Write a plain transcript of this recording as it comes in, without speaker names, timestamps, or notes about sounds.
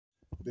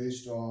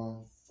based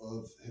off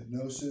of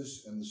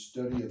hypnosis and the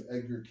study of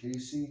Edgar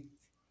Cayce.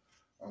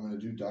 I'm going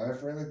to do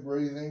diaphragmatic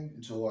breathing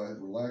until I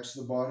relax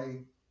the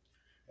body,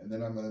 and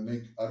then I'm going to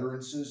make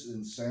utterances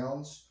and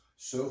sounds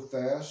so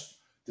fast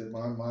that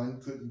my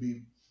mind couldn't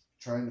be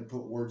trying to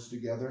put words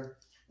together.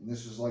 And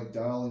this is like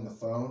dialing a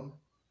phone.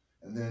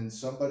 And then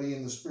somebody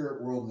in the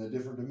spirit world in a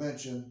different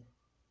dimension,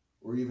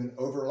 or even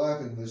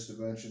overlapping this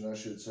dimension, I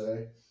should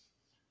say,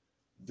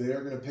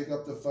 they're going to pick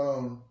up the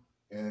phone,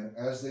 and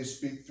as they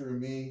speak through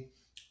me,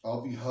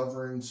 I'll be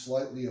hovering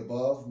slightly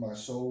above, my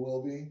soul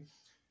will be,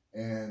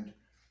 and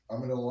I'm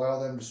going to allow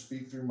them to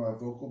speak through my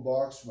vocal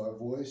box, my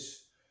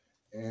voice,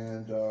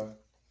 and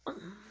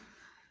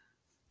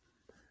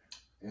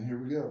here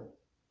we go.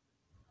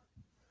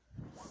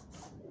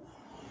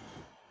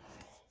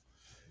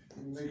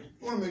 You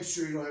want to make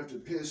sure you don't have to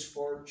piss,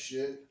 fart,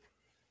 shit.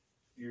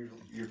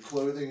 Your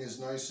clothing is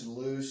nice and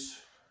loose.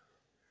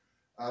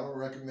 I don't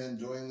recommend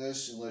doing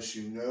this unless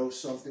you know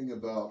something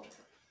about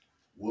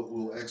what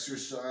will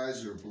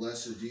exorcise or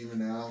bless a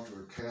demon out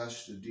or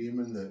cast a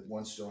demon that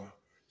wants to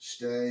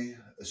stay.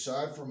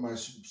 Aside from my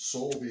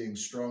soul being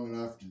strong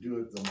enough to do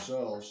it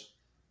themselves,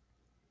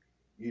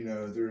 you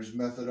know, there's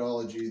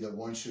methodology that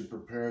one should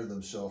prepare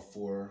themselves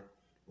for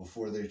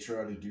before they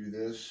try to do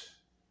this.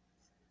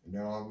 And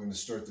now I'm going to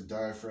start the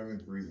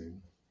diaphragmatic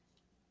breathing.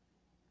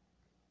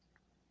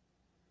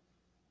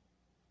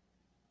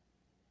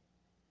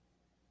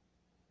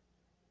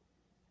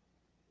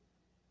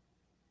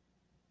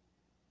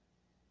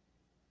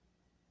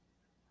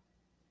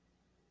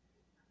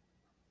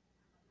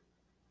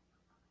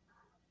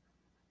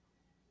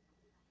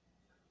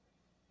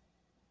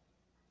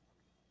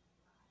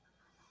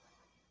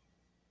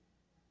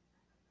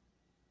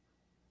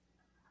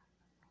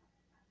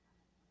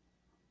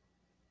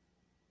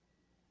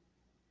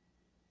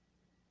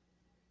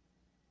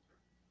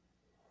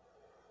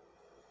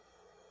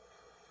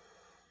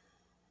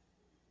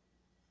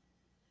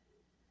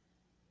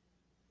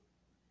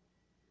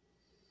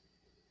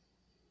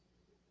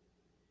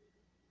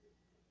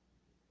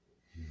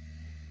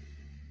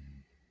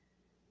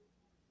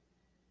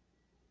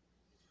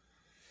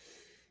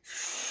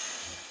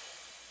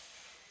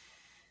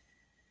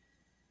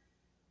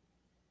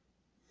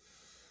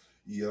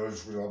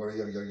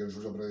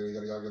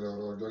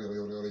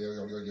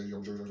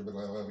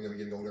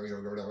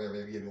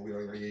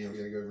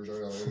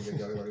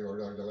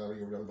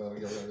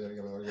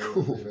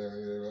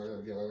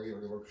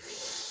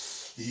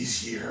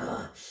 He's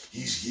here,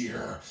 he's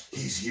here,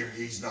 he's here,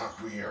 he's not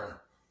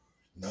queer.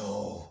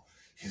 No,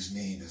 his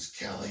name is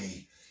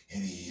Kelly,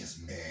 and he is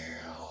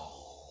male.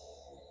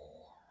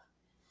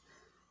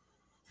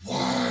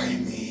 Why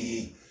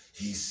me?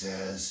 He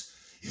says.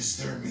 Is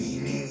there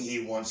meaning?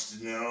 He wants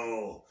to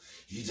know.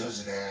 He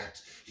doesn't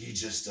act, he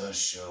just does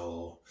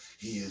show.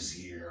 He is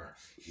here,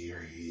 here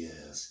he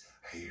is,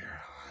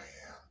 here I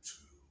am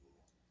too.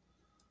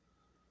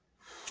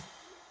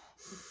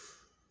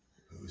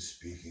 Who's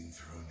speaking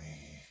through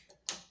me?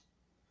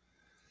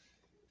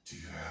 Do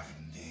you have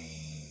a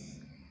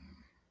name?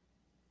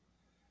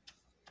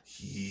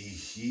 He.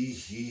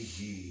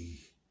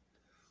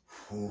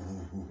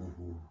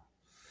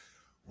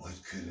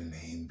 What could a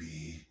name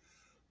be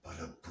but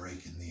a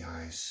break in the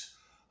ice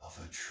of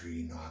a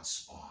tree not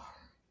spawn?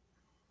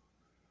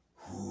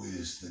 Who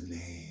is the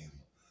name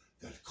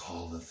that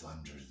calleth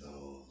under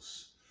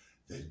those,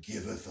 that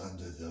giveth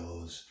unto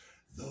those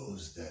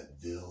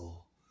that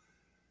they'll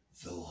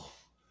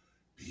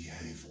be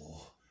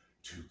able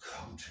to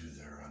come to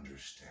their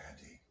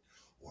understanding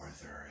or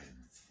their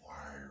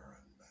environment?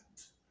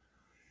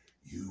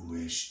 You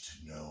wish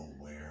to know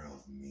where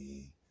of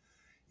me,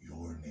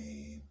 your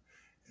name,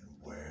 and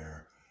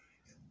where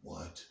and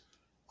what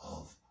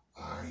of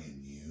I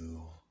and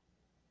you?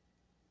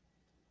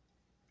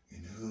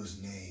 In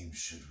whose name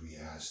should we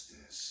ask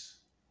this?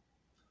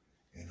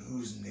 In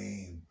whose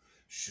name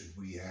should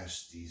we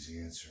ask these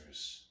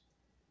answers?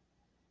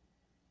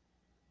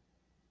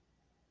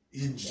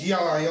 In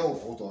Giaio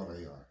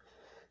Fotoria.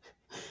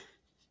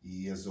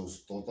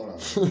 Jesus Totora.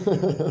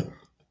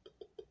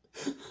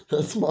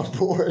 That's my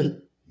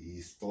boy.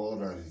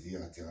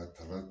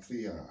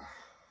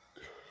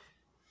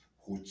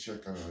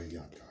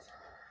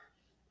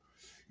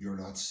 You're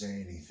not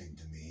saying anything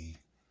to me.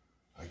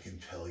 I can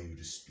tell you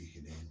to speak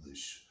in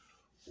English,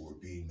 or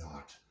be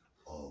not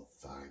of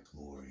thy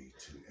glory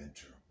to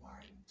enter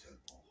mine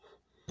temple.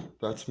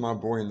 That's my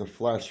boy in the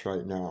flesh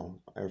right now,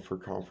 for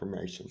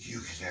confirmation. You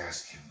can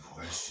ask him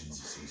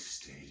questions as he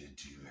stated.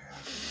 Do you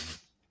have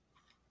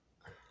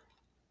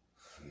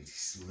any?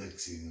 He's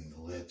licking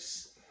the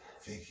lips,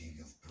 thinking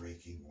of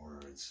breaking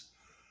words.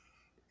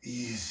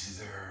 Is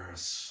there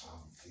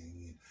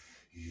something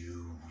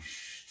you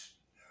wish to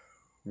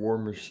know? War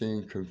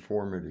Machine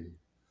Conformity.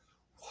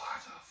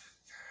 What of it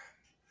then?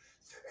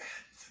 The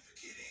end, the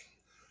beginning,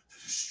 the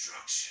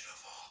destruction of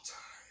all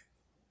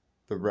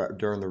time.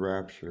 During the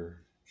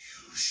rapture.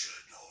 You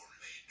should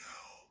only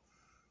know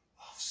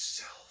of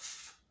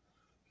self.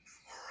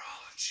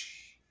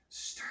 Numerology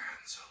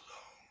stands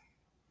alone.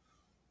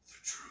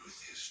 The truth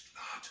is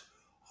not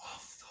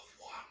of the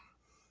one.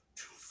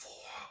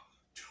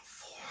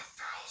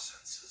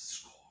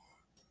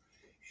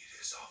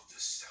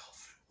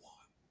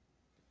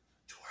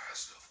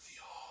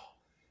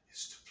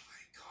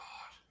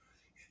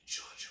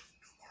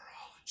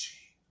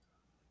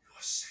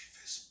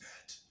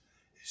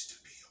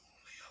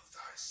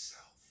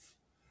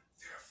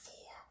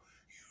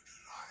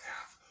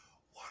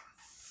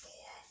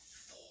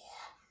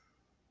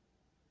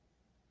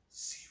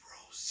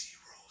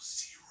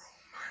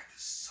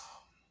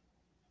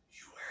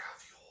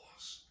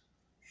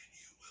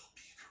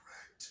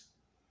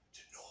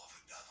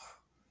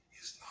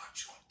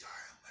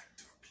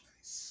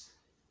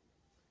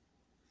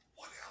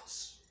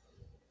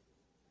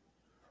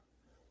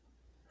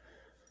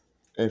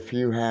 if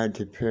you had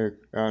to pick,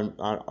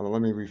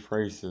 let me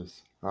rephrase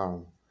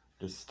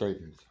this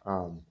statement.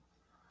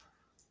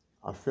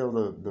 I feel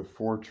the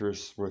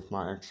fortress with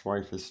my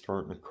ex-wife is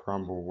starting to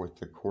crumble with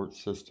the court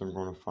system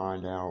going to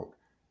find out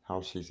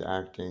how she's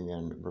acting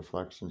in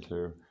reflection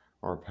to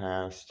our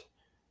past.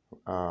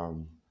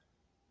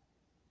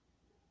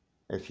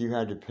 If you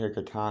had to pick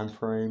a time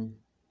frame,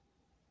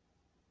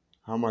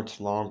 how much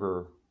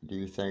longer do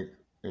you think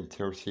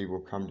until she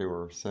will come to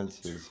her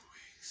senses? 2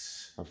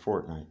 weeks. A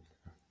fortnight.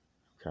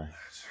 Okay. Let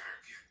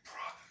her get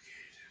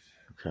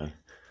propagated. Okay.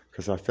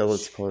 Because I feel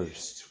it's She close.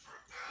 needs to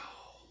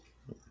propel.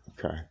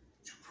 Okay.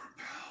 To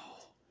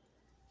propel.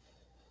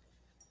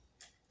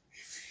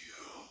 If you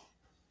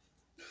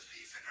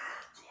believe in her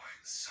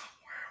going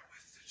somewhere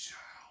with the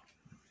child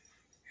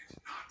and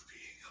not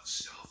being of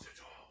self at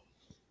all,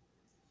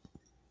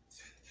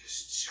 then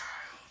this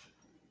child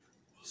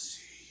will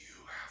see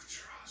you have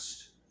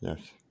trust. Yes.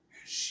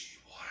 And she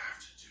will have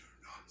to do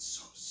none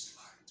so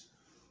slight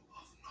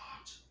of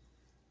naught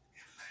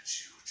and let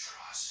you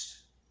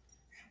trust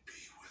and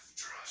be with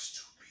trust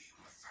to be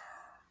with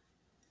her.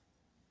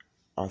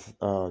 I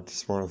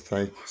just want to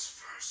thank. You must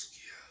first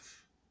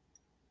give.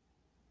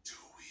 2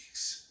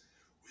 weeks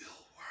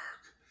will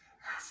work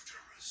after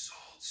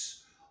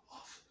results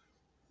of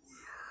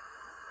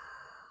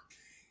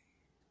working.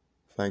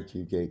 Thank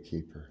you,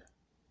 Gatekeeper.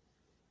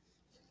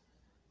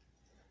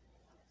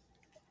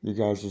 You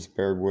guys just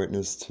bear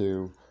witness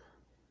to,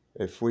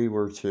 if we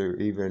were to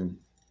even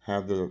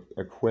have the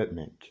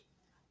equipment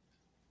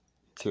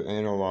to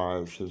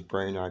analyze his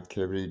brain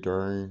activity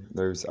during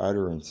those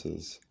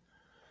utterances,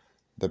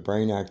 the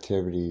brain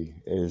activity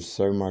is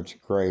so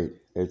much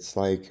great. It's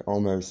like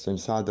almost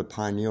inside the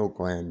pineal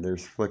gland,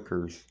 there's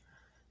flickers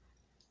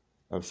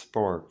of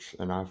sparks,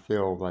 and I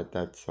feel like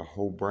that's the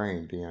whole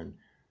brain being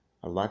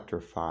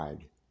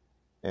electrified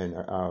in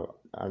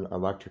an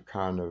electric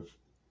kind of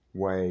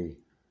way,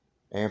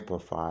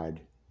 amplified,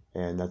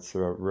 and that's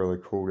really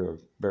cool to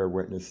bear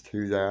witness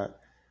to that.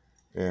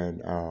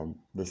 And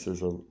this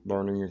is a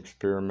learning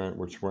experiment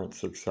which went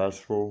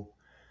successful,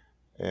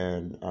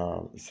 and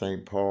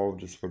St. Paul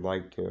just would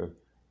like to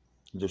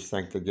just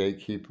thank the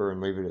Gatekeeper and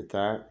leave it at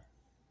that.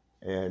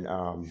 And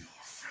Your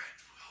friend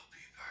will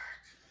be back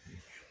in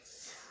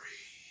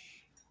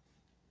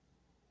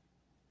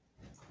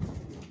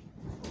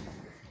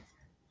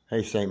 3.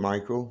 Hey, St.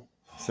 Michael.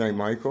 St.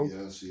 Michael?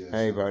 Yes, yes.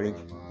 Hey, buddy. My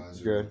eyes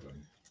are Good. open.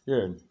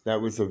 Good.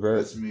 That was a very...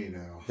 That's me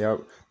now.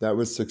 Yep, that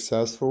was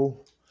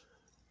successful.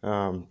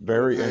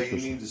 Very Okay, interesting.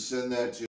 you need to send that to